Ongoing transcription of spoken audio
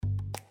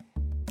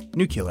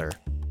Nuclear.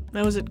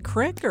 Now, is it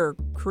crick or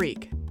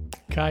creek?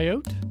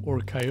 Coyote or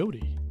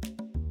coyote?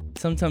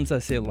 Sometimes I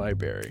say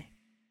library.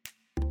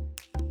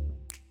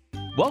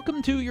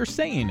 Welcome to You're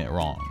Saying It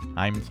Wrong.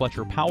 I'm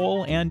Fletcher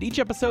Powell, and each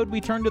episode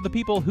we turn to the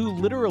people who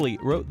literally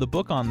wrote the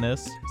book on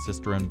this,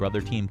 sister and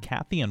brother team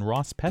Kathy and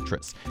Ross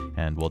Petrus,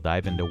 and we'll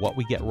dive into what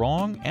we get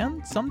wrong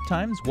and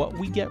sometimes what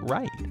we get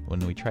right when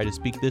we try to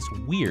speak this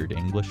weird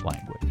English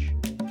language.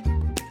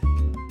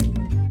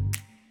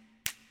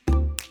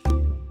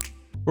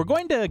 We're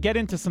going to get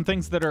into some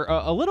things that are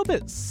a little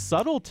bit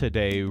subtle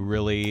today,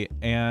 really,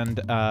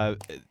 and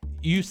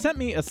you sent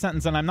me a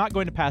sentence, and I'm not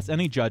going to pass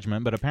any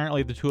judgment, but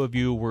apparently the two of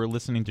you were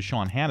listening to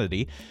Sean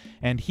Hannity,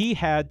 and he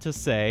had to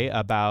say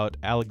about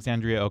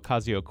Alexandria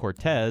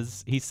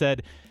Ocasio-Cortez, he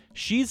said,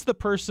 she's the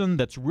person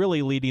that's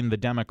really leading the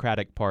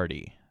Democratic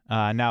Party.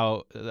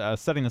 Now,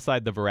 setting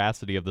aside the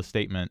veracity of the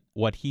statement,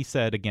 what he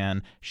said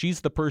again,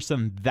 she's the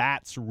person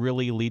that's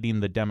really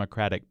leading the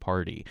Democratic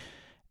Party.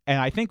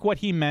 And I think what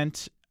he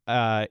meant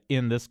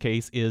in this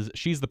case is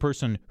she's the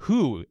person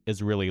who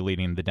is really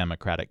leading the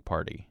Democratic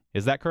Party.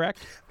 Is that correct?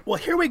 Well,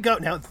 here we go.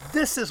 Now,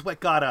 this is what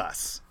got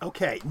us.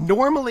 Okay,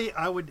 normally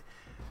I would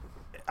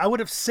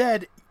have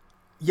said,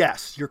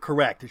 yes, you're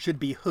correct. It should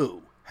be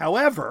who.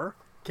 However,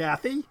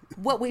 Kathy?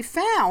 What we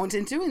found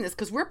in doing this,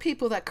 because we're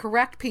people that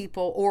correct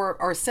people,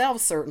 or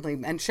ourselves certainly,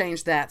 and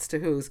change that's to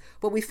who's,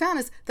 what we found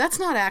is that's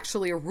not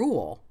actually a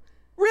rule.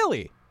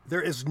 Really?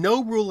 There is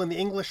no rule in the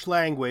English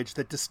language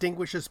that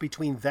distinguishes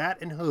between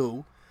that and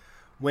who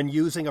when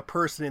using a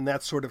person in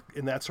that sort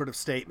of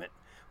statement.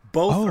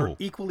 Both are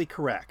equally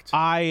correct.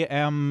 I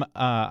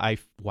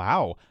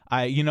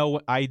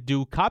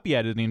do copy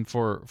editing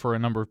for a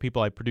number of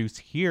people I produce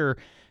here,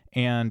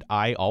 and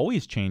I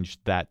always changed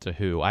that to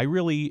who. I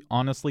really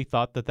honestly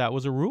thought that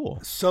was a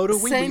rule. So do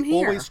we. Same we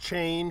here. Always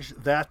change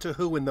that to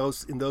who in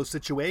those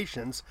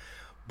situations,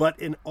 but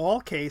in all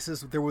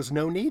cases there was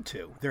no need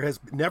to. There has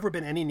never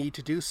been any need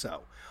to do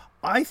so.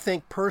 I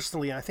think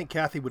personally, and I think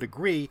Kathy would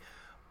agree,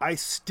 I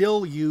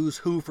still use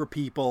who for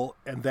people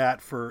and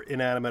that for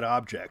inanimate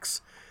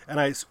objects. And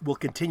I will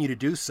continue to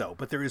do so.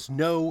 But there is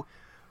no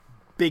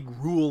big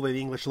rule in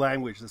the English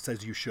language that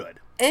says you should.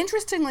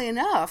 Interestingly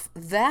enough,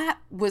 that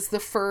was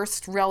the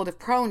first relative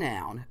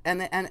pronoun.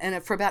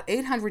 And for about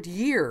 800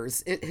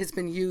 years, it has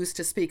been used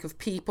to speak of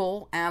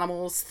people,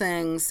 animals,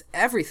 things,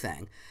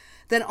 everything.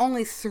 Then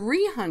only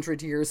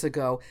 300 years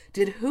ago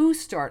did who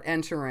start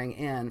entering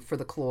in for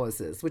the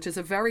clauses, which is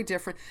a very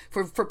different,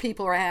 for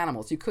people or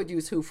animals. You could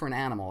use who for an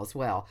animal as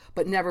well,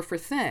 but never for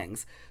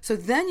things. So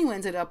then you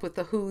ended up with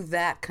the who,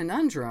 that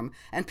conundrum,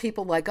 and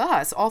people like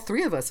us, all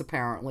three of us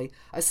apparently,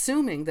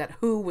 assuming that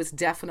who was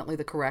definitely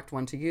the correct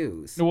one to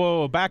use.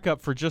 Whoa, back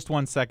up for just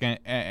 1 second,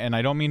 and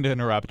I don't mean to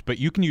interrupt, but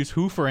you can use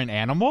who for an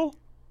animal?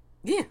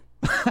 Yeah.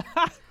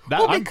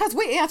 Because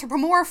we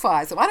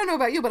anthropomorphize them. I don't know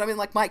about you, but I mean,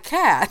 like my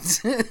cat.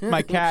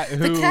 My cat,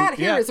 who... The cat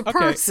here is a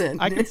person.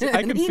 I can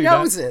and he see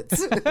knows that.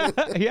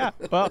 it. Yeah,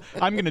 well,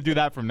 I'm going to do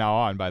that from now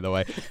on, by the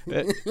way.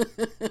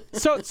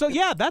 So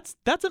yeah,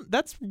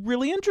 that's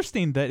really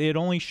interesting that it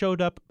only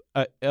showed up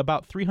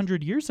about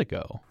 300 years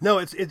ago. No,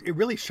 it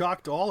really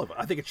shocked all of us.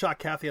 I think it shocked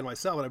Kathy and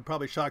myself, and it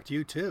probably shocked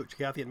you too,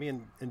 Kathy and me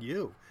and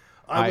you.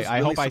 I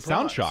hope surprised. I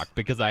sound shocked,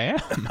 because I am.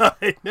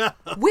 I know.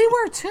 We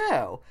were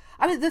too.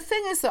 I mean, the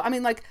thing is, though, I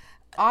mean, like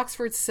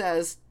Oxford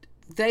says,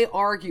 they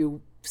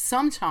argue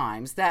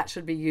sometimes that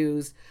should be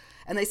used,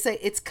 and they say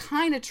it's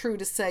kind of true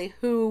to say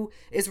who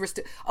is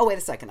oh, wait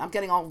a second, I'm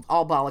getting all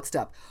bollocksed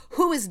up.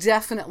 Who is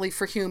definitely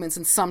for humans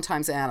and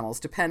sometimes animals,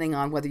 depending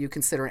on whether you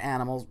consider an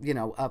animal,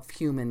 of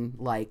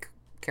human-like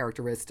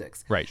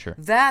characteristics. Right, sure.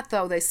 That,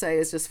 though, they say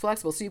is just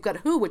flexible. So you've got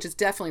who, which is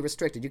definitely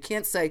restricted. You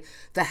can't say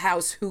the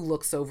house who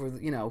looks over,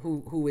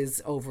 who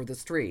is over the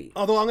street.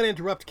 Although I'm going to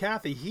interrupt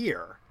Kathy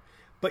here,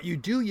 but you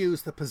do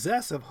use the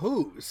possessive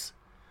whose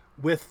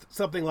with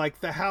something like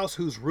the house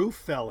whose roof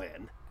fell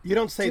in. You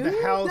don't say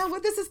the house... No,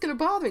 this is going to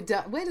bother me.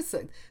 Wait a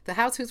second. The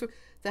house whose...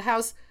 The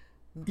house...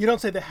 You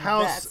don't say the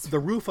house, the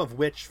roof of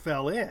which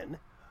fell in.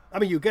 I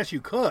mean, you guess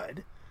you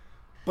could,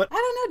 but... I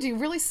don't know. Do you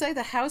really say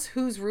the house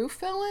whose roof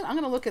fell in? I'm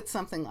going to look at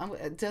something.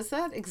 Does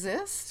that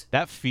exist?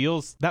 That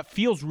feels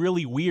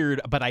really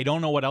weird, but I don't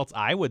know what else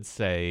I would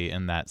say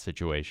in that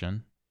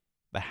situation.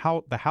 The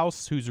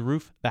house whose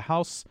roof...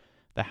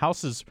 The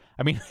house is.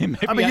 I mean, you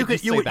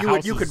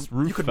could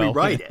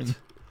rewrite it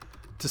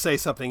to say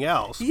something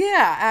else.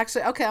 Yeah,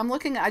 actually, okay. I'm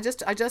looking. I'm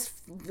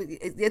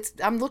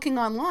looking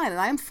online,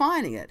 and I am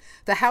finding it.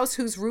 The house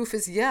whose roof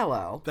is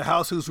yellow. The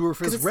house whose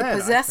roof is red.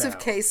 It's the possessive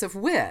case of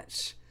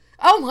which.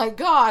 Oh my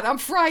God, I'm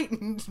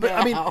frightened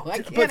now. I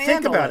can't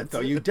think about it though.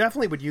 You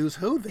definitely would use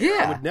who there.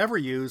 Yeah.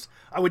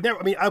 I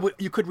mean,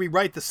 you could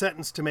rewrite the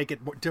sentence to make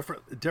it more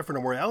different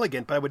or more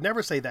elegant, but I would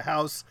never say the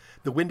house,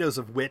 the windows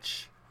of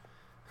which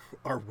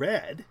are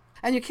red.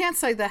 And you can't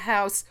say the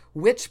house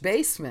which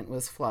basement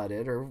was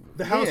flooded, or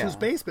The house whose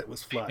basement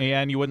was flooded.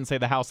 And you wouldn't say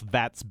the house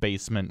that's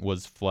basement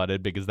was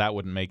flooded, because that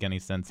wouldn't make any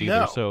sense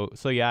either. No.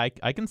 So yeah,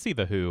 I can see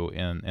the who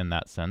in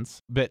that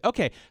sense. But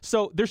okay,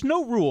 so there's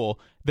no rule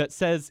that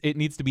says it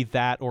needs to be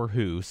that or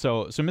who.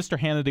 So Mr.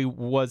 Hannity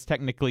was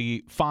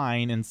technically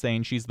fine in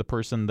saying she's the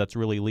person that's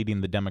really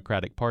leading the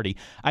Democratic Party.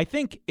 I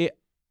think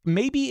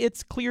maybe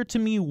it's clear to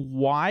me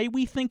why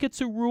we think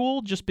it's a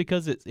rule, just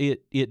because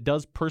it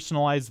does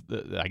personalize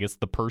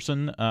the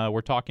person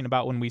we're talking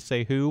about when we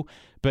say who.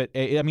 But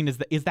I mean,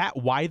 is that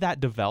why that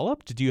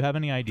developed? Do you have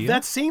any idea?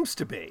 That seems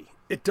to be.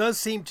 It does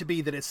seem to be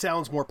that it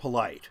sounds more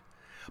polite.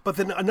 But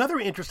then another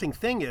interesting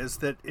thing is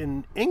that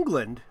in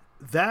England,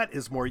 that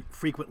is more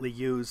frequently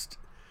used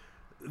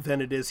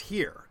than it is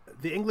here.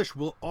 The English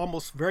will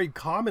almost very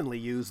commonly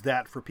use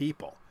that for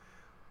people,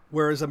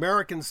 whereas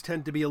Americans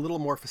tend to be a little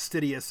more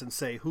fastidious and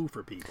say who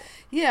for people.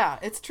 Yeah,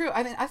 it's true.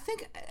 I mean, I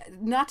think,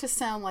 not to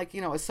sound like,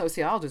 a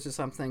sociologist or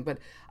something, but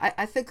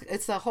I think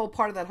it's the whole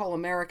part of that whole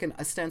American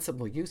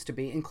ostensible used to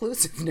be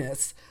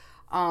inclusiveness.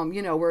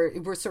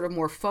 We're sort of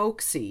more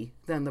folksy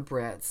than the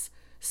Brits.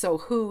 So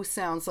who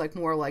sounds like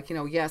more like,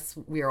 yes,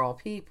 we are all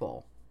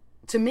people.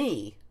 To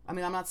me. I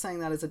mean, I'm not saying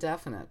that as a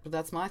definite, but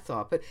that's my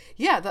thought. But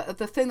yeah,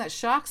 the thing that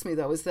shocks me,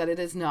 though, is that it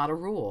is not a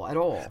rule at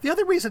all. The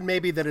other reason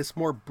maybe that it's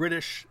more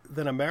British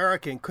than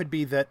American could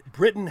be that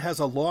Britain has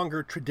a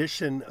longer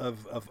tradition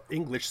of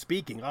English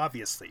speaking,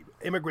 obviously.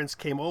 Immigrants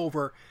came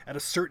over at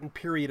a certain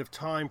period of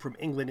time from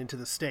England into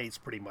the States,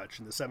 pretty much,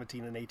 in the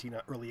 17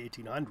 and early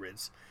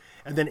 1800s.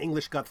 And then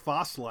English got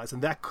fossilized,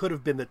 and that could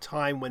have been the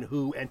time when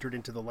who entered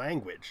into the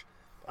language.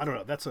 I don't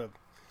know.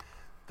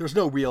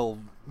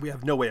 We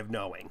have no way of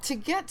knowing. To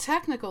get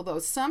technical, though,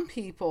 some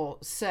people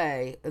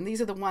say, and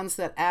these are the ones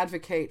that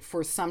advocate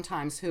for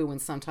sometimes who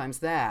and sometimes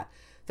that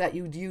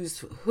you'd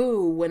use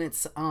who when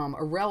it's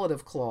a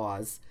relative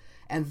clause,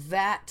 and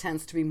that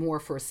tends to be more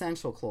for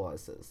essential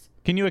clauses.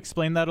 Can you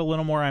explain that a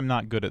little more? I'm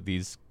not good at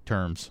these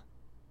terms.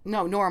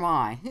 No, nor am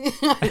I.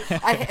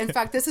 In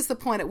fact, this is the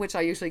point at which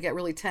I usually get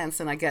really tense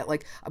and I get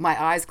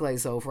my eyes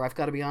glaze over. I've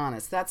got to be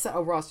honest.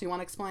 Ross, do you want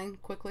to explain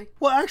quickly?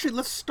 Well, actually,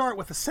 let's start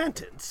with a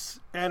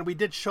sentence. And we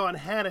did Sean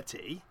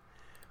Hannity,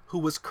 who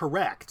was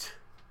correct.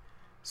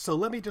 So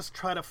let me just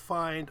try to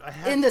find.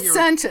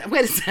 Sentence.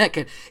 Wait a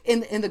second.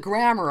 In the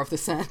grammar of the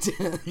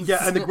sentence.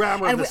 Yeah, in the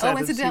grammar of the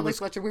sentence. Incidentally,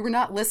 Fletcher, we were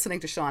not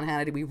listening to Sean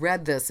Hannity. We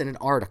read this in an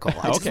article.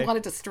 I just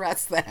wanted to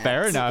stress that.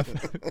 Fair enough.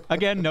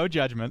 Again, no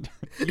judgment.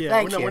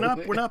 Yeah,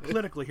 we're not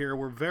political here.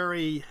 We're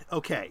very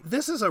okay.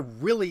 This is a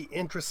really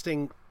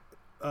interesting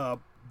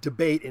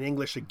debate in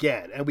English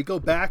again, and we go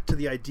back to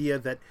the idea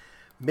that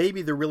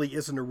maybe there really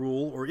isn't a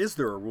rule, or is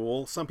there a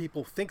rule? Some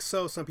people think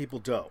so. Some people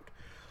don't.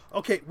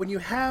 Okay, when you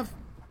have.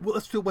 Well,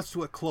 let's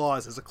do a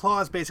clause. As a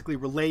clause basically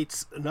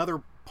relates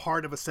another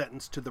part of a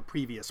sentence to the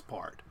previous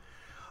part.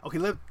 Okay,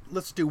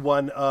 let's do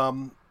one.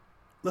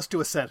 Let's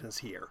do a sentence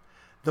here.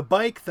 The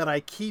bike that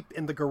I keep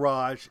in the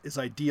garage is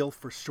ideal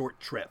for short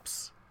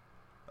trips.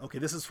 Okay,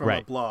 this is from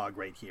a blog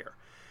right here.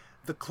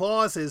 The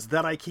clause is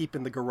that I keep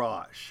in the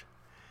garage.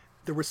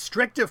 The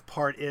restrictive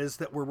part is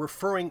that we're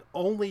referring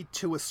only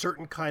to a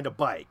certain kind of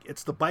bike.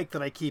 It's the bike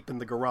that I keep in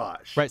the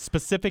garage. Right,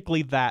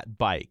 specifically that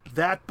bike.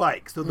 That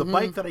bike. So the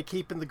bike that I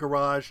keep in the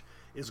garage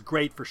is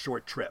great for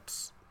short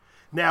trips.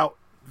 Now,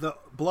 the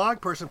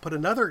blog person put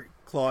another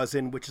clause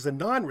in, which is a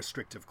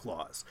non-restrictive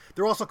clause.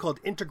 They're also called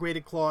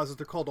integrated clauses.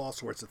 They're called all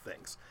sorts of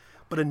things.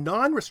 But a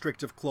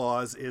non-restrictive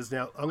clause is,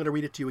 now I'm going to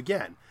read it to you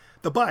again.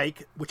 The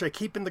bike, which I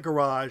keep in the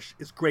garage,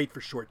 is great for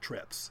short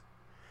trips.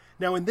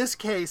 Now, in this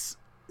case,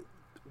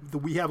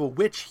 we have a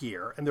which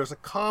here, and there's a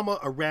comma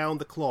around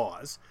the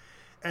clause,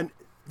 and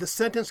the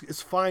sentence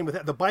is fine with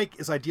that. The bike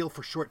is ideal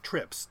for short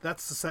trips.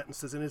 That's the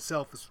sentence in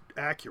itself is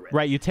accurate.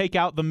 Right, you take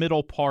out the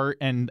middle part,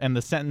 and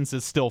the sentence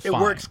is still fine. It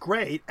works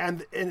great,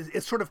 and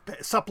it's sort of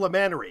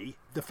supplementary,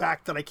 the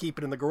fact that I keep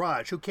it in the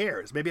garage. Who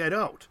cares? Maybe I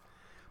don't.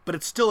 But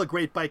it's still a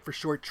great bike for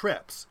short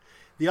trips.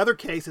 The other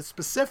case is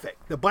specific.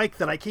 The bike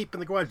that I keep in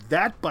the garage,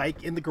 that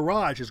bike in the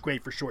garage is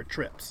great for short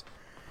trips.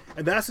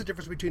 And that's the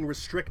difference between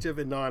restrictive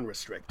and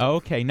non-restrictive.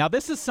 Okay. Now,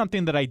 this is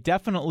something that I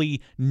definitely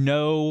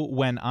know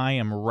when I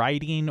am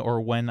writing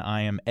or when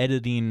I am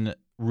editing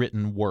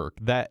written work,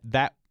 that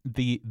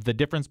the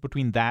difference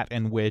between that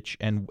and which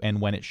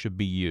and when it should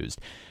be used.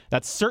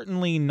 That's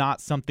certainly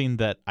not something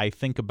that I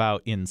think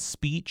about in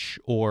speech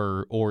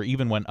or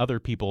even when other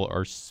people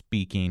are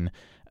speaking.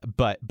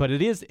 But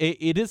it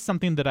is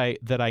something that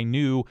I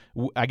knew,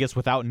 I guess,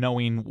 without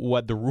knowing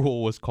what the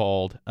rule was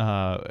called.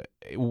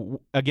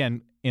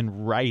 Again, in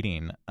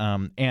writing,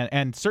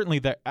 and certainly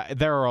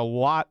there are a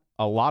lot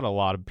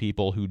of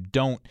people who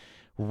don't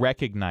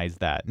recognize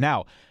that.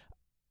 Now,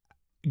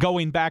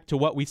 going back to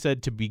what we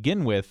said to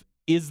begin with,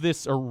 is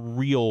this a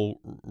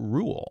real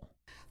rule?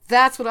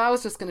 That's what I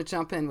was just going to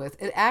jump in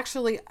with. It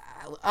actually,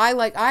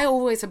 I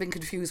always have been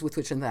confused with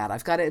which and that.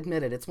 I've got to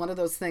admit it. It's one of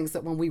those things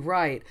that when we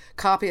write,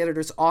 copy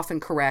editors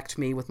often correct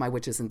me with my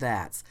whiches and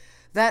that's.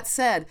 That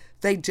said,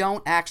 they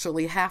don't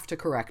actually have to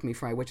correct me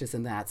for my whiches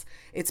and that's.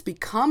 It's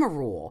become a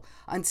rule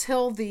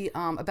until the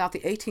about the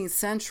 18th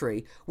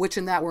century, which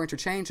and that were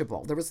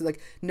interchangeable. There was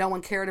like no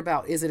one cared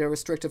about is it a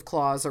restrictive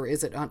clause or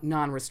is it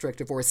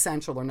non-restrictive or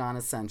essential or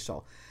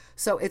non-essential.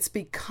 So it's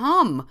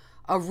become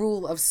a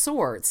rule of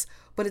sorts,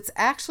 but it's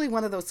actually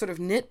one of those sort of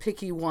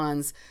nitpicky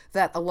ones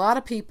that a lot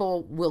of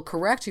people will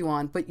correct you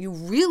on, but you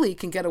really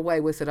can get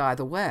away with it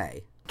either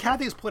way.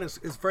 Kathy's point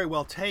is very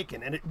well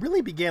taken, and it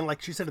really began,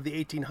 like she said, in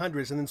the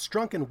 1800s, and then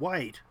Strunk and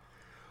White,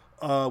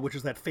 which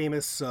is that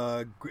famous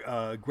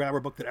grammar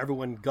book that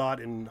everyone got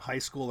in high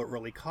school or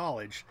early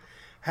college,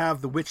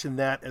 have the which and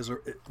that as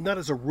not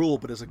as a rule,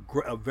 but as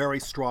a very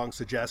strong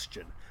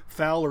suggestion.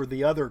 Fowler,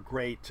 the other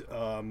great...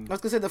 I was going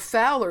to say the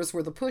Fowlers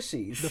were the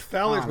pushies. The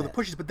Fowlers were the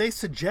pushies, but they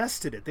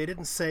suggested it. They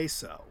didn't say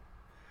so.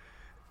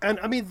 And,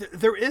 I mean,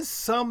 there is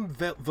some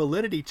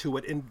validity to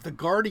it. In The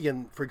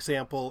Guardian, for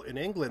example, in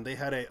England, they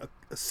had a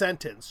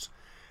sentence,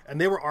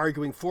 and they were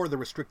arguing for the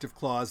restrictive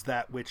clause,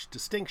 that which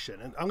distinction.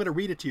 And I'm going to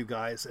read it to you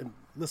guys, and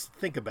let's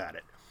think about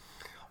it.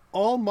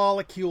 All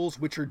molecules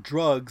which are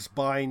drugs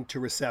bind to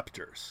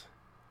receptors.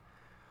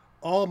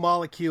 All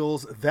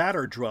molecules that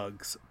are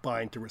drugs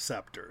bind to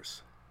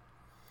receptors.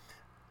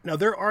 Now,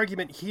 their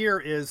argument here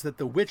is that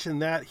the which and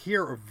that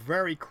here are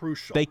very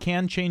crucial. They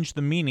can change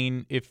the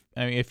meaning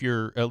if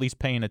you're at least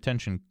paying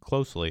attention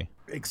closely.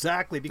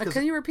 Exactly. Because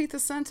can you repeat the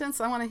sentence?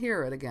 I want to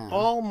hear it again.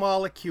 All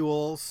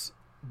molecules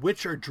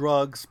which are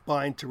drugs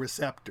bind to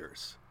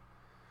receptors.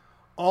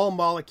 All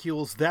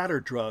molecules that are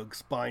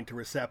drugs bind to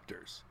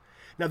receptors.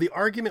 Now, the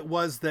argument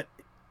was that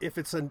if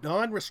it's a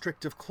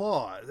non-restrictive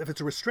clause, if it's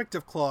a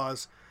restrictive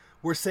clause,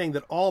 we're saying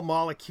that all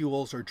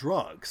molecules are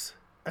drugs.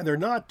 And they're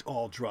not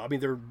all drugs. I mean,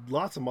 there are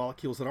lots of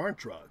molecules that aren't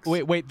drugs.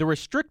 Wait. The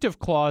restrictive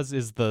clause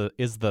is the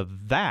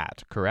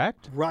that,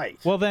 correct? Right.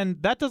 Well, then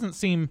that doesn't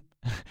seem.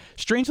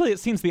 Strangely, it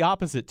seems the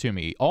opposite to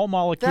me. All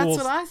molecules.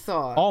 That's what I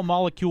thought. All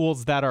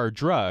molecules that are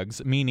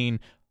drugs, meaning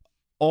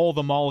all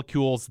the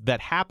molecules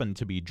that happen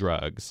to be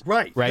drugs.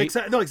 Right. Right.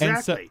 No,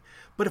 exactly.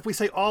 But if we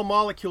say all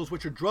molecules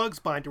which are drugs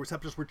bind to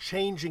receptors, we're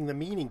changing the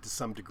meaning to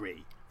some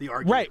degree. The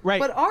argument. Right.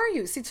 But are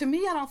you? See, to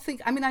me, I don't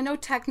think, I mean, I know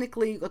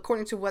technically,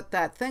 according to what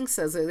that thing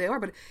says, they are,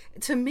 but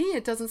to me,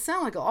 it doesn't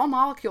sound like all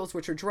molecules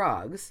which are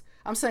drugs.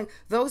 I'm saying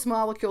those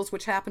molecules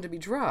which happen to be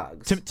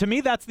drugs. To me,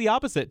 that's the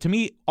opposite. To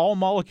me, all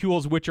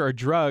molecules which are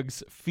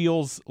drugs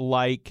feels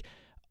like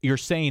you're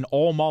saying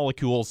all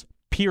molecules,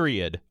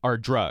 period, are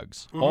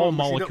drugs. Mm-hmm, all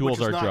molecules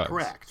which is are not drugs.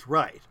 Correct.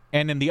 Right.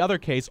 And in the other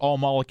case, all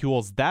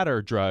molecules that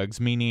are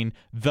drugs, meaning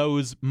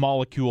those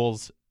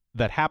molecules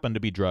that happen to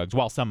be drugs,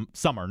 while some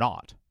are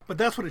not. But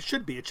that's what it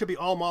should be. It should be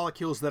all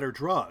molecules that are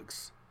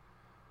drugs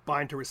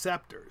bind to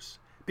receptors.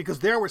 Because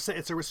there we're saying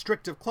it's a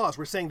restrictive clause.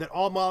 We're saying that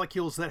all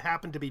molecules that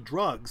happen to be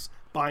drugs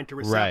bind to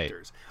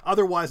receptors. Right.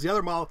 Otherwise, the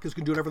other molecules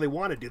can do whatever they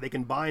want to do. They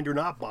can bind or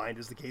not bind,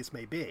 as the case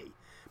may be.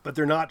 But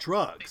they're not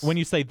drugs. When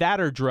you say that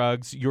are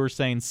drugs, you're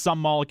saying some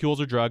molecules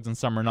are drugs and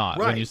some are not.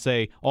 Right. When you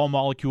say all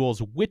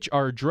molecules which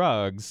are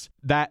drugs,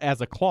 that as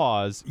a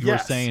clause, you're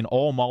saying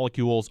all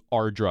molecules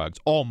are drugs.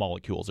 All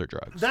molecules are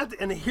drugs.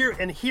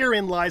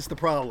 Herein lies the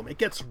problem. It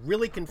gets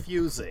really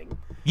confusing.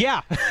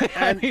 Yeah.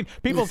 I mean,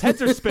 people's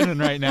heads are spinning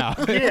right now.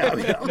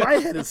 Yeah, my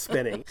head is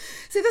spinning.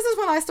 See, this is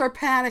when I start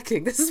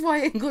panicking. This is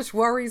why English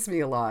worries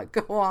me a lot.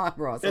 Go on,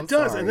 Ross. It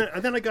does. And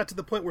then I got to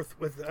the point where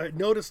I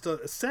noticed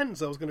a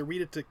sentence. I was going to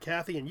read it to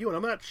Kathy and you, and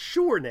I'm not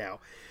sure now.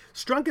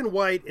 Strunk and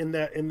White in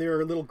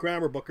their little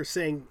grammar book are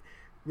saying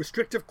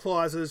restrictive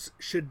clauses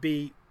should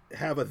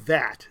have a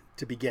that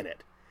to begin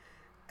it,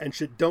 and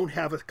don't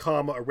have a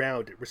comma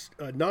around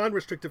it.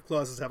 Non-restrictive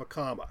clauses have a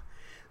comma.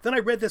 Then I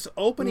read this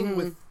opening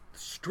with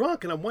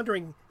Strunk, and I'm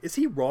wondering, is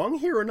he wrong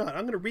here or not?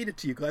 I'm going to read it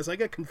to you guys. I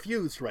got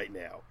confused right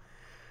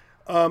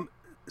now.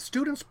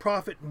 Students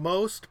profit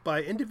most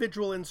by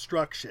individual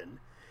instruction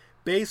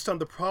based on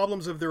the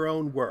problems of their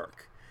own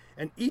work,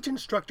 and each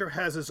instructor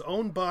has his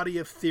own body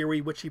of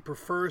theory which he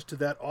prefers to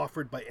that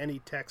offered by any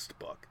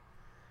textbook.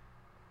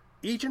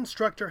 Each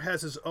instructor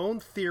has his own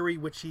theory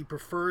which he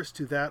prefers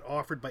to that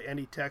offered by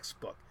any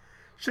textbook.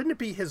 Shouldn't it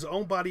be his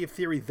own body of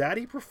theory that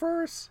he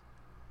prefers?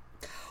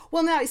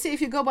 Well, now, you see,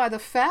 if you go by the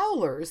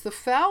Fowlers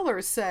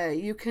say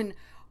you can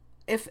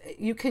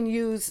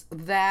use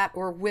that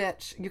or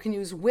which, you can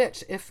use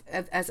which if,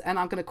 as and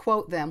I'm going to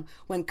quote them,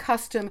 when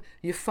custom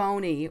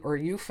euphony or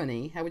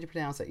euphony, how would you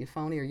pronounce it,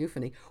 euphony or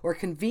euphony, or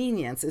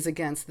convenience is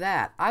against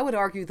that. I would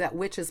argue that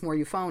which is more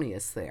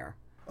euphonious there.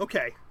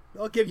 Okay,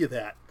 I'll give you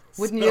that.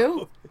 Wouldn't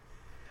you?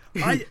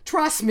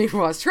 Trust me,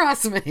 Ross,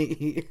 trust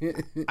me.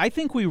 I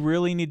think we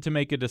really need to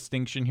make a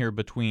distinction here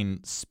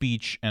between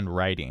speech and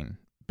writing,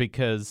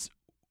 because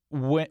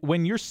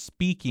when you're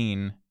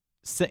speaking,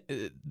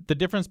 the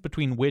difference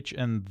between which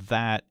and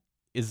that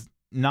is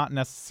not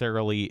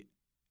necessarily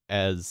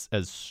as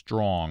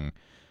strong.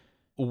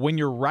 When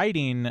you're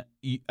writing,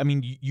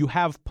 you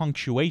have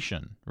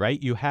punctuation,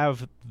 right? You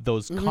have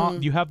those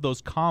you have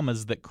those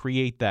commas that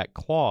create that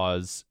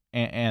clause,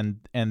 and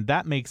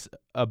that makes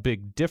a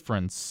big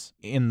difference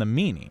in the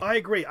meaning. I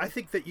agree. I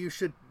think that you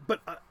should,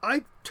 but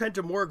I tend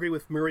to more agree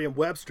with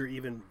Merriam-Webster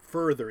even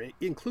further,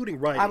 including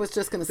writing. I was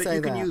just going to say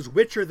you can use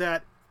which or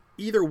that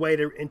either way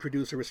to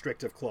introduce a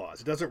restrictive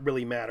clause. It doesn't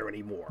really matter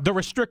anymore. The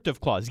restrictive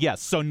clause,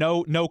 yes. So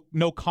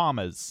no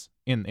commas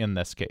in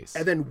this case.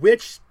 And then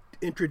which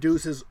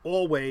introduces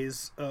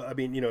always,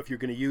 if you're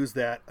going to use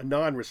that, a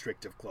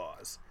non-restrictive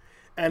clause.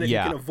 And if you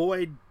can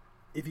avoid,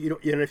 if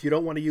you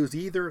don't want to use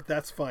either,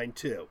 that's fine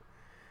too.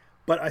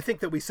 But I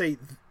think we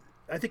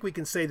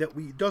can say that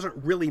it doesn't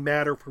really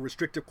matter for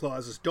restrictive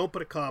clauses. Don't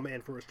put a comma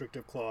in for a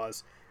restrictive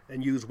clause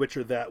and use which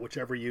or that,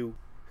 whichever you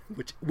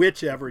it's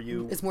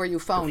more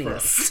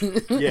euphonious.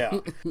 Yeah.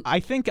 I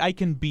think I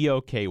can be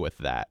okay with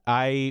that.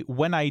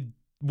 When I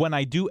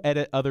do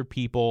edit other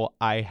people,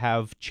 I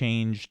have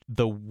changed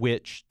the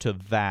which to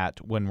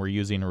that when we're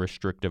using a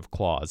restrictive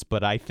clause.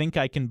 But I think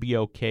I can be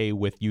okay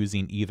with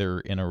using either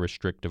in a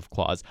restrictive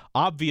clause.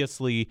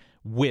 Obviously,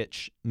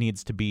 which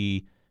needs to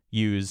be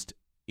used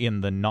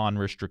in the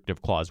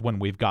non-restrictive clause when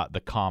we've got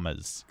the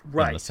commas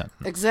in the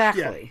sentence.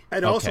 Exactly. Yeah.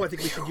 And also I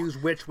think we should use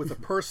which with a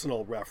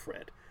personal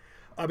referent.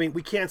 I mean,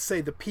 we can't say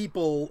the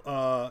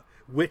people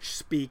which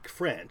speak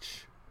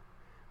French.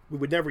 We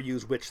would never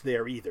use which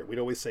there either. We'd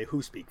always say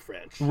who speak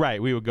French.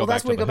 Right. We would go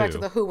back to the who. That's why we go back to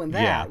the who and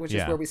that, which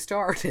is where we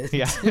started.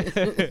 Yeah.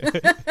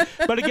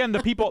 But again,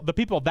 the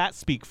people that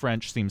speak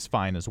French seems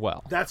fine as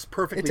well. That's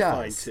perfectly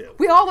fine too.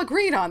 We all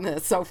agreed on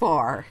this so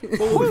far.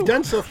 Well, what we've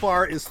done so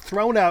far is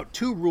thrown out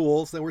two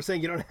rules that we're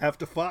saying you don't have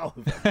to follow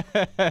them.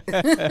 I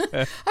don't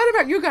know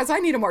about you guys. I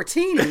need a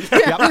martini.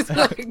 I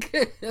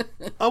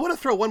want to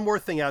throw one more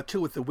thing out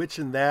too with the which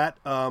and that.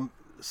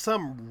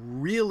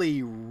 Some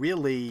really,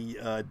 really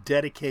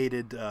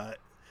dedicated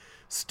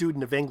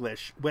student of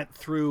English went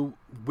through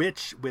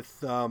which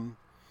with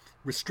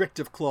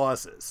restrictive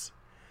clauses.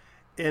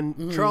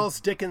 In Charles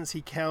Dickens,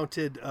 he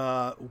counted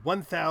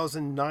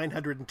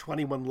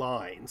 1,921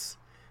 lines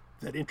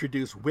that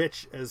introduce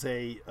which as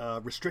a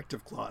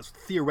restrictive clause,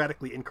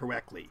 theoretically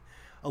incorrectly.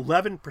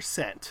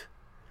 11%.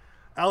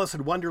 Alice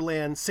in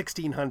Wonderland,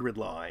 1,600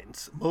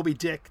 lines. Moby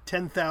Dick,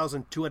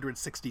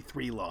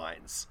 10,263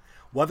 lines.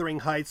 Wuthering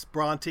Heights,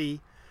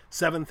 Bronte,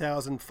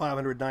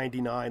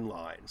 7,599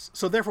 lines.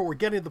 So therefore, we're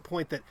getting to the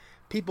point that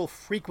people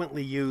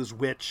frequently use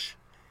which.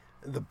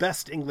 The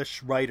best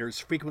English writers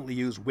frequently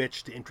use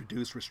which to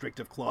introduce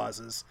restrictive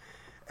clauses.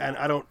 And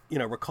I don't,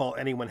 recall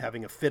anyone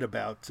having a fit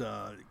about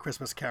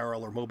Christmas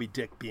Carol or Moby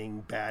Dick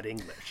being bad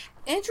English.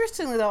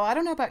 Interestingly, though, I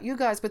don't know about you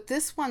guys, but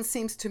this one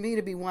seems to me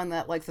to be one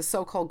that, like, the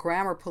so-called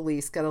grammar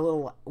police get a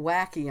little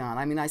wacky on.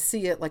 I mean, I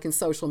see it, like, in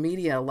social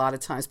media a lot of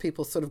times,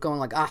 people sort of going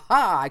like,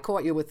 aha, I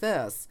caught you with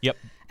this. Yep.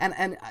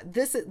 And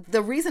this,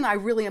 the reason I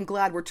really am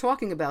glad we're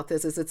talking about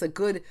this is it's a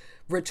good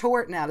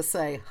retort now to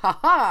say,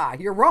 ha,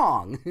 you're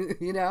wrong,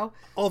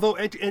 Although,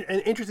 and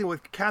interesting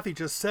what Kathy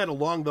just said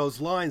along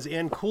those lines,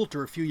 Ann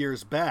Coulter a few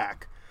years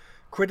back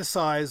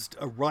criticized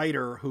a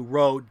writer who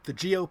wrote, the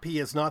GOP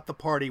is not the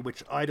party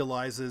which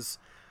idolizes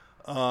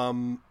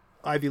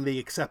Ivy League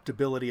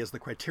acceptability as the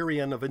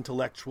criterion of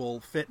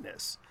intellectual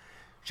fitness.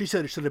 She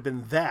said it should have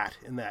been that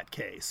in that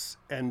case,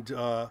 and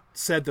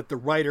said that the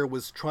writer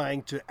was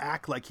trying to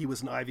act like he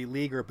was an Ivy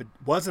Leaguer, but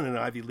wasn't an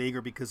Ivy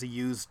Leaguer because he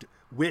used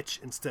which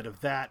instead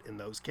of that in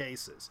those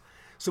cases.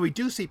 So we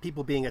do see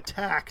people being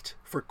attacked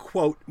for,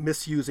 quote,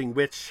 misusing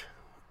which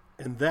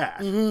and that.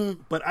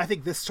 Mm-hmm. But I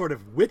think this sort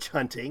of witch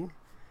hunting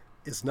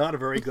is not a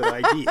very good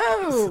idea.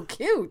 Oh,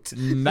 cute.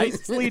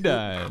 Nicely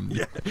done.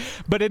 Yeah.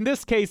 But in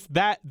this case,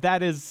 that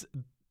is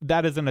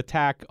an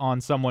attack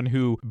on someone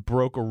who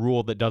broke a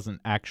rule that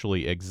doesn't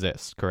actually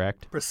exist,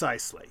 correct?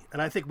 Precisely.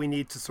 And I think we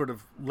need to sort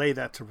of lay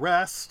that to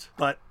rest.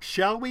 But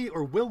shall we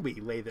or will we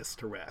lay this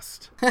to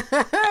rest?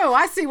 Oh,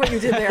 I see what you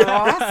did there,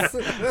 Ross.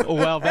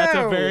 Well, that's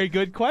a very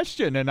good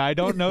question, and I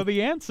don't know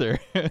the answer.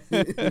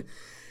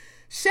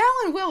 Shall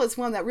and will is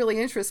one that really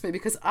interests me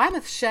because I'm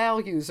a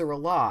shall user a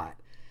lot.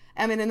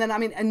 And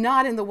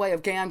not in the way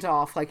of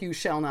Gandalf, like you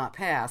shall not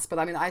pass, but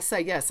I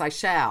say, yes, I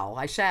shall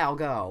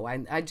go.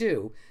 I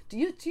do.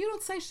 You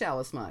don't say shall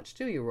as much,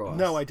 do you, Ross?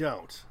 No, I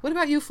don't. What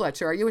about you,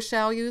 Fletcher? Are you a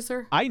shall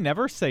user? I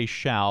never say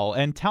shall.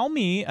 And tell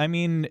me,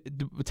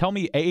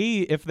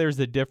 A, if there's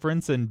a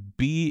difference, and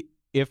B,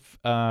 if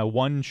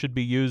one should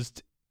be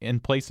used in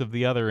place of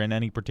the other in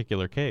any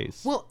particular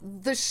case. Well,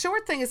 the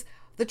short thing is,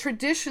 the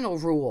traditional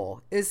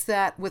rule is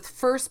that with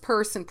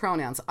first-person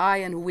pronouns, I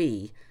and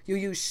we, you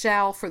use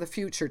shall for the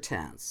future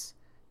tense.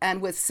 And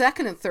with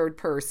second and third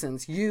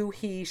persons, you,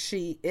 he,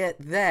 she, it,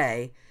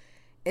 they,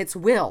 it's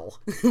will,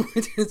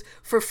 which is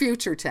for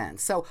future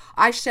tense. So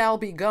I shall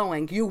be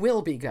going, you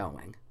will be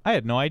going. I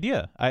had no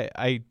idea.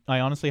 I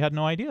honestly had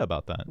no idea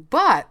about that.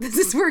 But this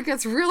is where it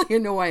gets really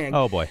annoying.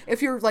 Oh, boy.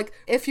 If you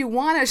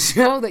want to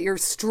show that you're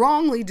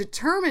strongly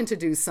determined to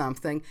do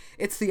something,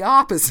 it's the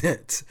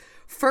opposite.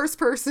 First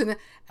person,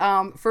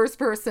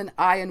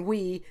 I and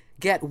we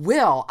get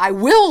will. I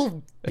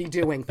will be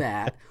doing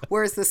that.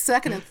 Whereas the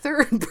second and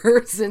third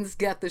persons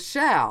get the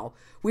shall.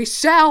 We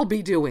shall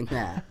be doing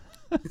that.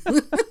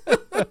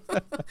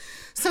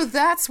 So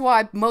that's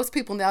why most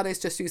people nowadays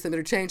just use them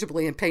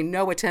interchangeably and pay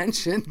no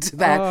attention to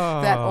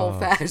that old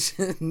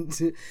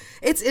fashioned.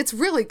 It's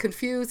really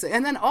confusing.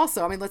 And then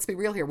also, I mean, let's be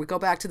real here. We go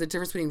back to the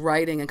difference between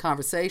writing and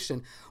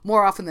conversation.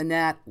 More often than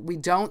not, we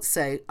don't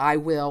say I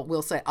will.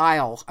 We'll say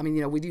I'll. I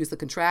mean, we'd use the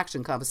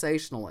contraction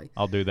conversationally.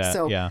 I'll do that.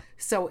 So yeah.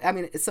 So I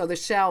mean, so the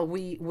shall,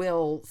 we,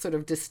 will sort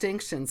of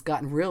distinctions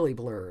gotten really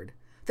blurred.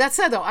 That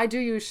said, though, I do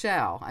use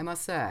shall, I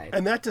must say.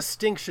 And that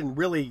distinction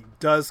really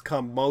does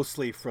come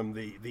mostly from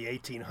the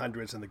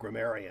 1800s and the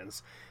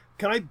grammarians.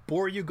 Can I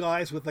bore you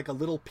guys with like a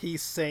little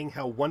piece saying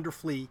how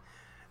wonderful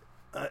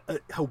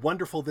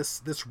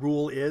this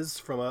rule is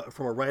from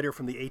a writer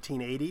from the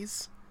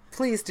 1880s?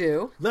 Please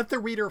do. Let the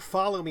reader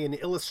follow me in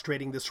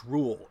illustrating this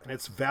rule, and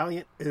its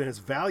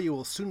value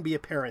will soon be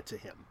apparent to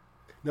him.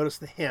 Notice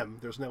the him.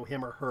 There's no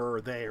him or her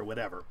or they or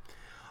whatever.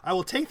 I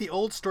will take the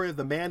old story of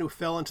the man who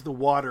fell into the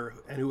water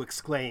and who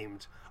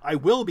exclaimed, I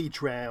will be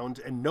drowned,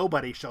 and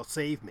nobody shall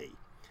save me.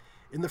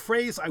 In the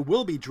phrase, I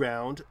will be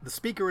drowned, the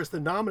speaker is the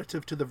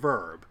nominative to the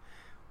verb,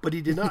 but he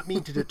did not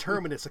mean to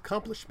determine its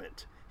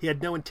accomplishment. He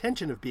had no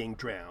intention of being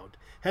drowned,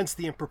 hence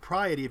the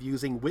impropriety of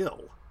using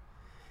will.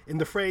 In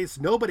the phrase,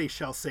 nobody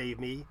shall save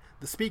me,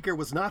 the speaker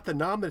was not the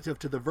nominative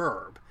to the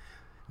verb,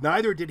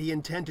 neither did he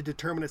intend to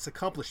determine its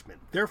accomplishment.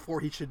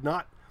 Therefore, he could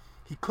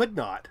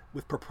not,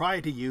 with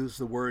propriety, use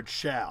the word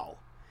shall.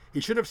 He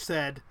should have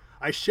said,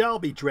 I shall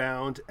be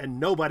drowned,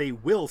 and nobody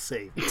will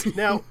save me.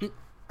 Now,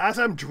 as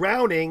I'm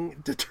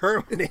drowning,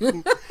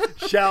 determining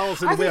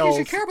shalls and I think wills.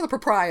 you should care about the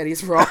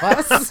proprieties,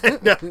 Ross.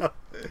 No.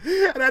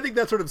 And I think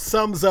that sort of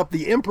sums up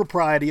the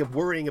impropriety of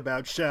worrying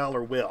about shall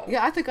or will.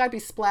 Yeah, I think I'd be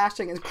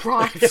splashing and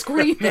crying,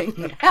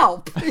 screaming,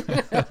 help.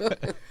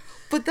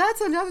 But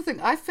that's another thing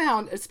I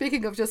found,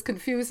 speaking of just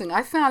confusing,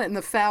 I found it in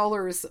the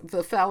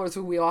Fowlers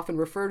who we often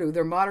refer to,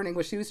 their modern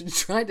English usage,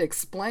 trying to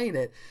explain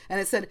it. And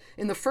it said,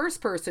 in the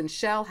first person,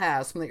 shall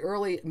has, from the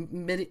early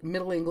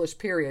Middle English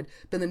period,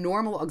 been the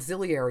normal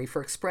auxiliary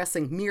for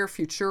expressing mere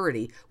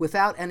futurity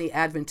without any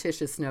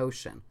adventitious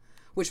notion,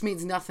 which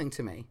means nothing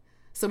to me.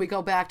 So we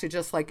go back to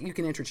just like you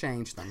can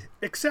interchange them.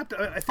 Except,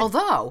 I think,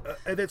 although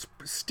it's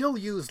still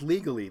used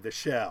legally, the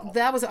shall.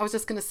 I was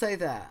just going to say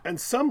that. And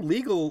some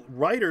legal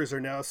writers are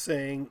now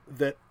saying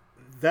that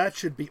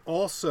should be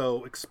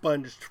also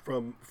expunged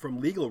from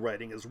legal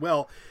writing as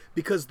well,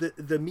 because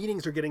the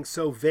meanings are getting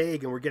so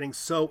vague and we're getting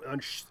so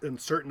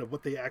uncertain of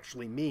what they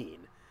actually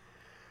mean.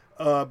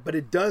 But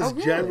it does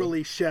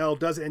generally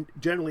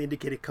generally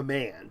indicate a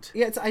command.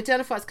 Yeah, it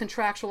identifies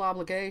contractual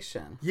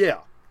obligation. Yeah,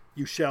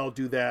 you shall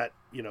do that,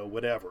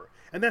 whatever.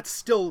 And that's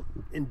still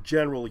in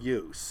general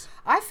use.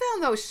 I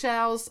found those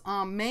shalls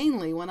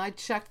mainly, when I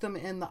checked them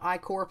in the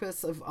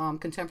iCorpus of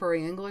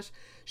contemporary English,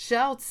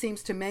 shall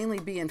seems to mainly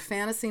be in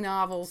fantasy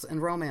novels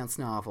and romance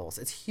novels.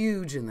 It's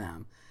huge in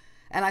them.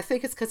 And I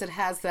think it's because it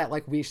has that,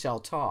 like, we shall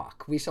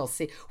talk, we shall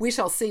see. We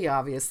shall see,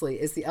 obviously,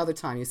 is the other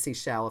time you see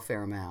shall a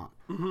fair amount.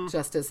 Mm-hmm.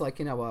 Just as,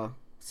 like,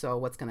 so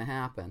what's going to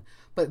happen.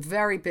 But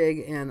very big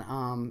in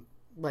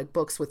like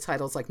books with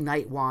titles like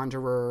Night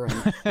Wanderer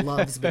and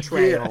Love's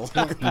Betrayal.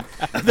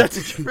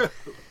 That's true.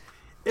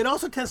 It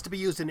also tends to be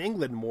used in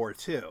England more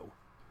too.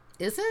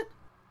 Is it?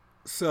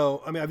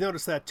 So, I mean, I've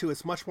noticed that too.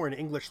 It's much more in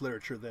English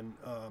literature than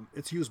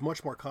it's used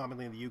much more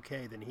commonly in the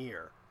UK than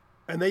here.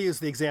 And they use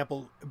the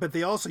example, but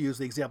they also use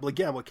the example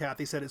again. What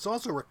Kathy said. It's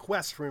also a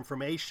request for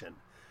information.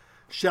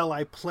 Shall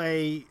I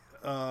play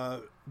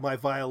my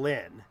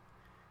violin?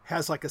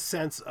 Has like a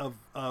sense of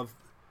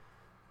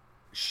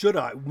should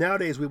I?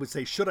 Nowadays we would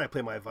say, should I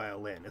play my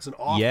violin? As an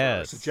offer,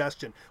 a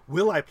suggestion.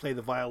 Will I play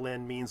the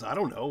violin means, I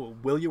don't know,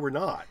 will you or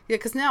not? Yeah,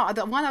 because now,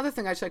 the one other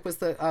thing I checked was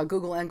the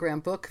Google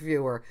Ngram Book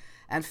Viewer,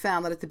 and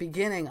found that at the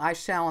beginning, I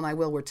shall and I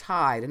will were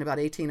tied in about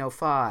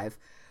 1805.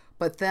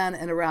 But then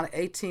in around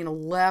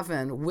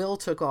 1811, will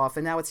took off,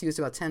 and now it's used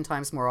about 10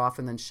 times more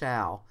often than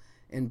shall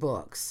in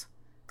books.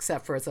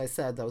 Except for, as I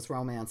said, those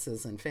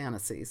romances and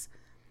fantasies.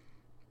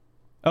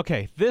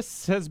 Okay,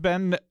 this has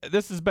been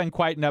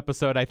quite an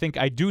episode. I think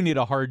I do need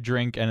a hard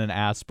drink and an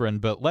aspirin,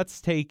 but let's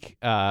take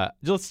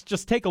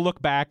just take a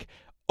look back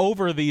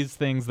over these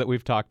things that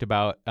we've talked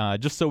about,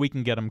 just so we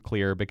can get them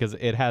clear, because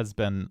it has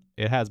been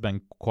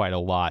quite a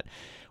lot.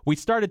 We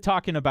started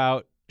talking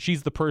about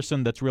she's the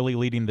person that's really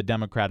leading the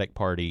Democratic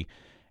Party,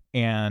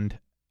 and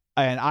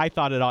I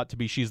thought it ought to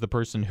be she's the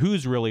person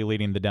who's really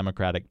leading the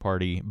Democratic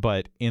Party.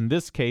 But in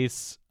this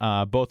case,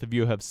 both of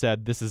you have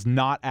said this is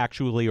not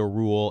actually a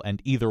rule,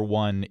 and either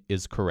one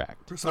is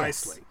correct.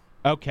 Precisely.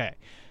 Yes. Okay.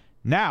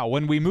 Now,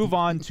 when we move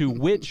on to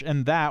which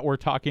and that, we're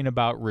talking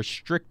about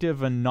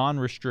restrictive and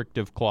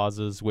non-restrictive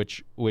clauses,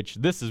 which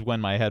this is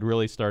when my head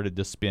really started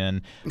to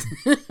spin.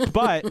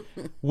 But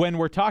when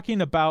we're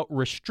talking about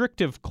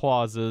restrictive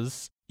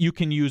clauses, you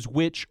can use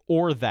which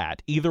or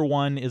that. Either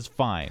one is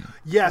fine.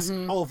 Yes,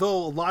 although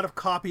a lot of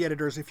copy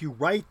editors, if you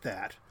write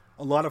that,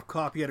 a lot of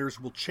copy editors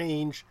will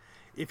change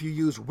if you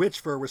use which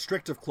for a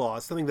restrictive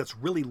clause, something that's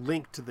really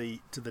linked to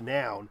the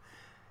noun,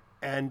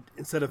 and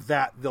instead of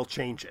that, they'll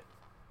change it.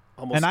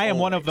 Almost And I am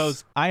one of always.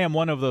 those. I am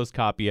one of those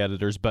copy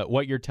editors. But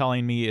what you're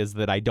telling me is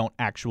that I don't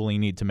actually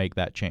need to make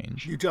that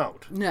change. You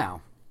don't.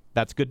 No.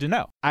 That's good to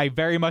know. I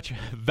very much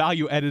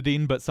value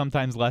editing, but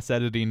sometimes less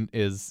editing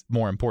is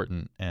more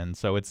important. And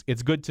so it's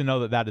good to know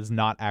that that is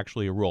not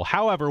actually a rule.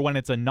 However, when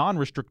it's a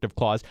non-restrictive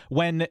clause,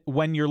 when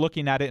you're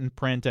looking at it in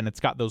print and it's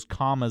got those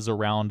commas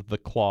around the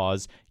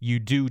clause, you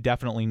do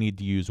definitely need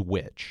to use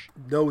which.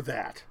 Know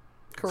that.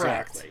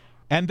 Correct. Exactly.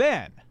 And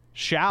then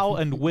shall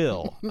and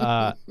will.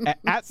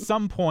 At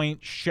some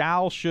point,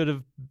 shall should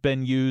have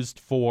been used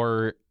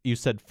for, you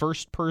said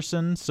first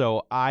person,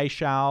 so I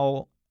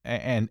shall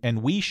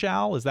and we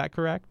shall. Is that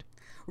correct?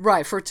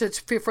 Right, for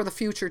the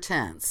future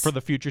tense. For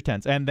the future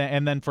tense. And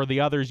then for the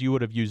others, you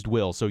would have used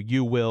will. So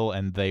you will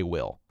and they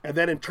will. And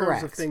then in terms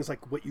of Correct. things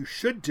like what you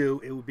should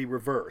do, it would be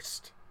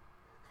reversed.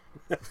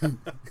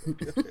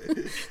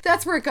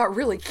 That's where it got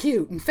really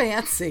cute and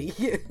fancy.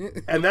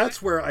 And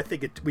that's where I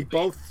think we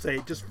both say,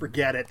 just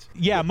forget it.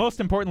 Yeah, most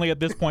importantly, at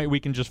this point, we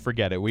can just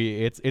forget it.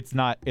 It's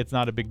not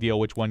a big deal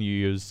which one you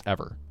use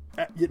ever.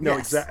 No, Yes,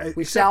 exactly.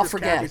 we shall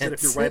forget Kathy said it.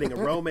 if you're writing a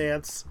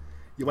romance,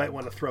 you might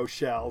want to throw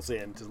shells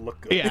in to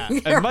look good. Yeah,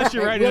 You're unless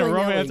you're right, writing a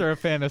willy-nilly. romance or a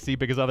fantasy,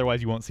 because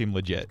otherwise you won't seem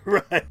legit.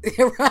 Right.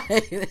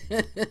 Right.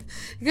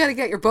 You got to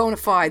get your bona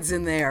fides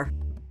in there.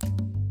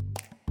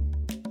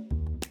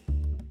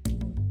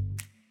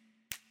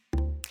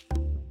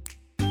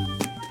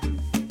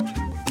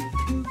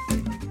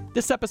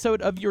 This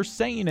episode of You're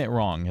Saying It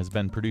Wrong has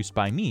been produced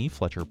by me,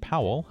 Fletcher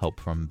Powell, help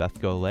from Beth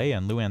Golay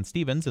and Luann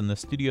Stevens in the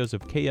studios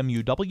of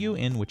KMUW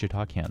in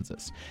Wichita,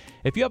 Kansas.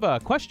 If you have a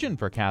question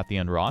for Kathy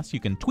and Ross,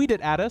 you can tweet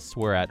it at us.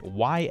 We're at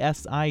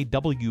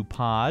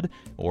YSIWPod,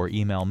 or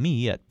email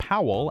me at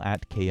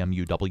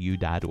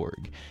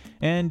powell@kmuw.org.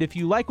 And if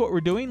you like what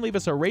we're doing, leave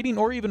us a rating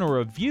or even a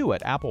review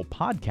at Apple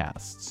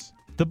Podcasts.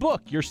 The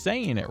book, You're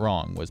Saying It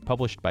Wrong, was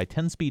published by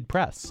 10 Speed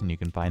Press, and you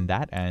can find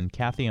that and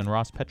Kathy and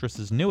Ross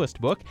Petrus's newest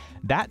book,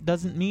 That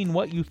Doesn't Mean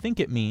What You Think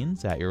It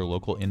Means, at your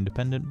local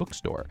independent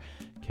bookstore.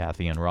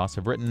 Kathy and Ross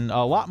have written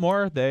a lot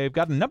more. They've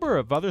got a number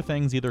of other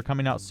things either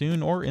coming out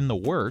soon or in the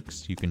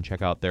works. You can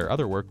check out their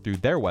other work through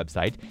their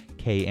website,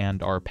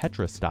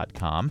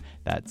 kandrpetras.com.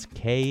 That's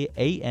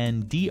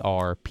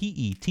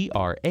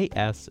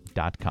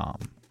KANDRPETRAS.com.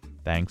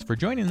 Thanks for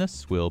joining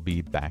us. We'll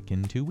be back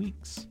in 2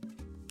 weeks.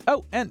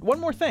 Oh, and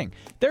one more thing.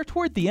 There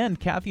toward the end,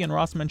 Kathy and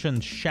Ross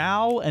mentioned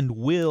shall and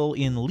will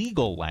in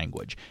legal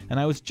language, and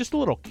I was just a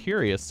little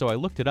curious, so I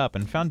looked it up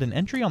and found an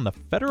entry on the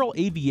Federal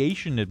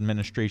Aviation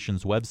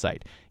Administration's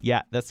website.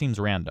 Yeah, that seems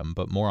random,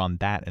 but more on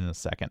that in a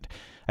second.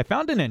 I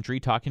found an entry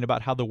talking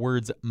about how the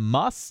words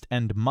must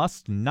and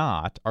must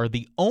not are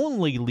the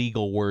only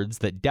legal words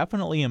that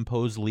definitely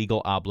impose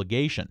legal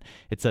obligation.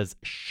 It says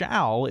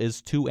shall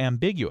is too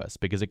ambiguous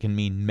because it can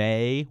mean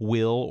may,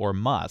 will, or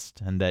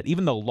must, and that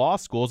even though law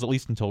schools, at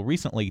least until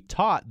recently,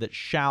 taught that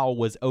shall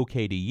was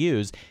okay to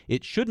use,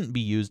 it shouldn't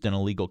be used in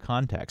a legal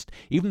context.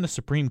 Even the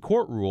Supreme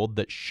Court ruled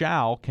that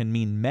shall can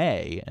mean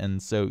may,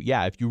 and so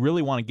yeah, if you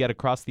really want to get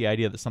across the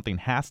idea that something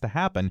has to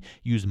happen,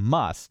 use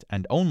must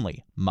and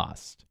only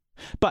must.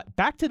 But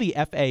back to the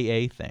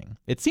FAA thing.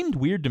 It seemed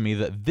weird to me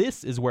that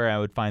this is where I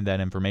would find that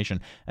information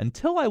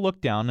until I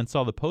looked down and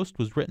saw the post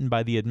was written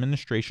by the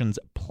administration's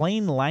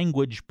plain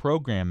language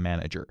program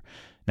manager.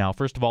 Now,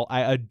 first of all,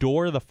 I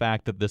adore the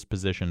fact that this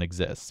position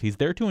exists. He's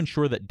there to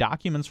ensure that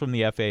documents from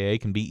the FAA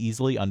can be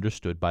easily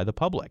understood by the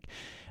public.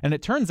 And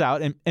it turns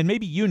out, and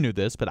maybe you knew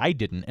this, but I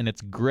didn't, and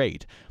it's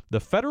great. The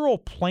Federal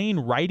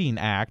Plain Writing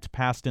Act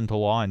passed into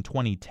law in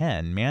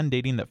 2010,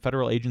 mandating that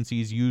federal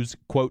agencies use,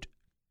 quote,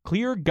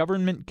 clear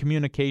government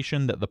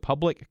communication that the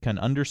public can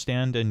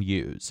understand and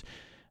use.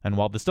 And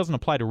while this doesn't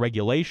apply to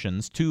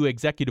regulations, 2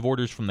 executive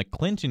orders from the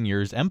Clinton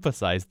years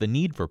emphasize the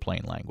need for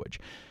plain language.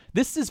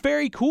 This is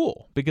very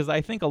cool because I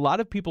think a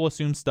lot of people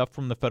assume stuff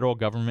from the federal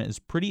government is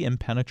pretty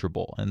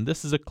impenetrable, and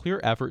this is a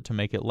clear effort to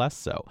make it less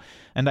so.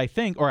 And I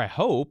think, or I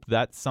hope,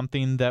 that's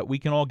something that we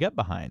can all get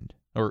behind.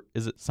 Or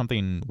is it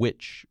something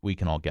which we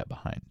can all get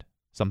behind?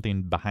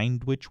 Something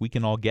behind which we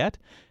can all get?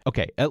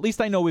 Okay, at least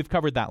I know we've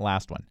covered that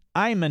last one.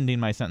 I'm ending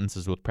my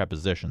sentences with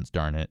prepositions,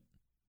 darn it.